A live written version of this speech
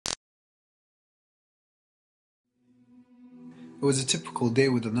It was a typical day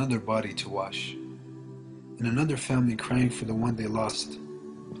with another body to wash, and another family crying for the one they lost.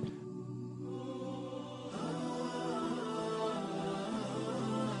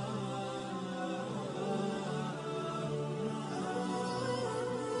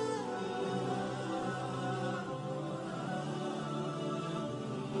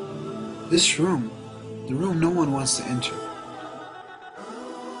 This room, the room no one wants to enter.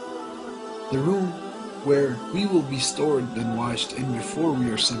 The room where we will be stored and washed in before we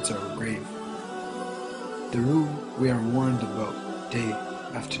are sent to our grave. The room we are warned about day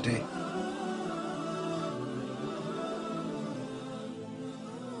after day.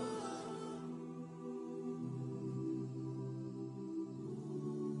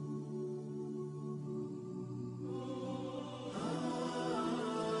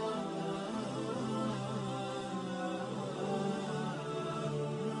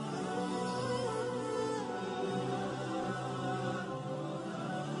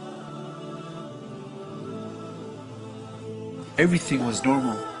 Everything was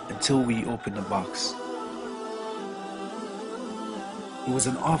normal until we opened the box. It was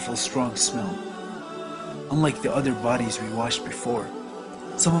an awful strong smell. Unlike the other bodies we washed before,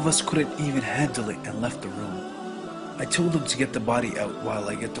 some of us couldn't even handle it and left the room. I told them to get the body out while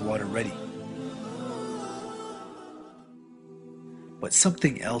I get the water ready. But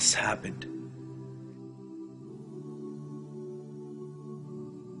something else happened.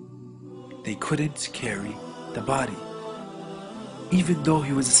 They couldn't carry the body. Even though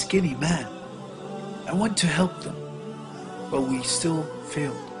he was a skinny man. I wanted to help them, but we still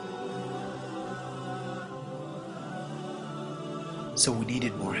failed. So we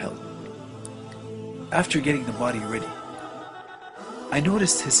needed more help. After getting the body ready, I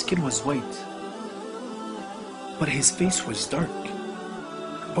noticed his skin was white, but his face was dark.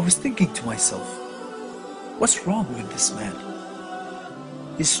 I was thinking to myself, what's wrong with this man?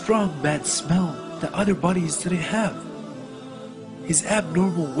 His strong bad smell that other bodies didn't have. His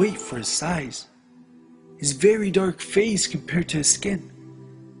abnormal weight for his size, his very dark face compared to his skin.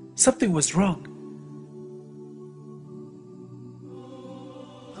 Something was wrong.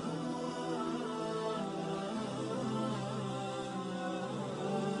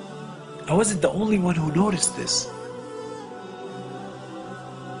 I wasn't the only one who noticed this.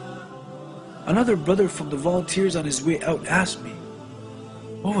 Another brother from the volunteers on his way out asked me,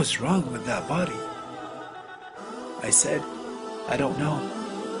 what was wrong with that body? I said, I don't know.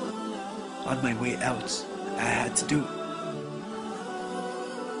 On my way out, I had to do it.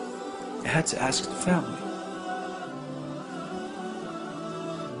 I had to ask the family.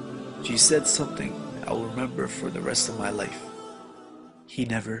 She said something I'll remember for the rest of my life. He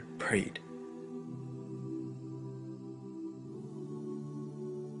never prayed.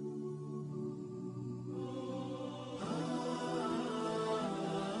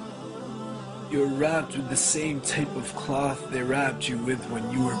 You're wrapped with the same type of cloth they wrapped you with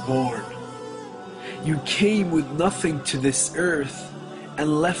when you were born. You came with nothing to this earth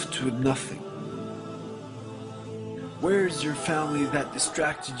and left with nothing. Where's your family that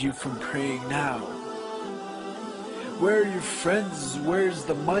distracted you from praying now? Where are your friends? Where's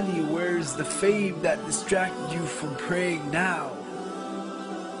the money? Where's the fame that distracted you from praying now?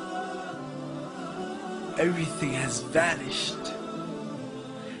 Everything has vanished.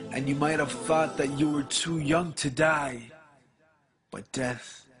 And you might have thought that you were too young to die. But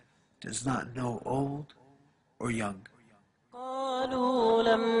death does not know old or young. قالوا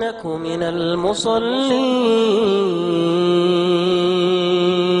لم نك من المصلين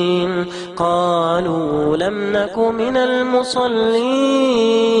قالوا لم نك من المصلين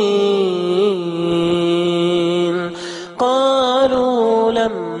قالوا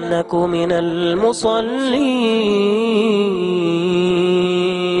لم نك من المصلين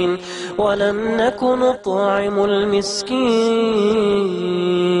ولم نك نطعم المسكين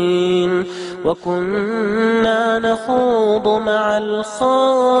وكنا نخوض مع الخائضين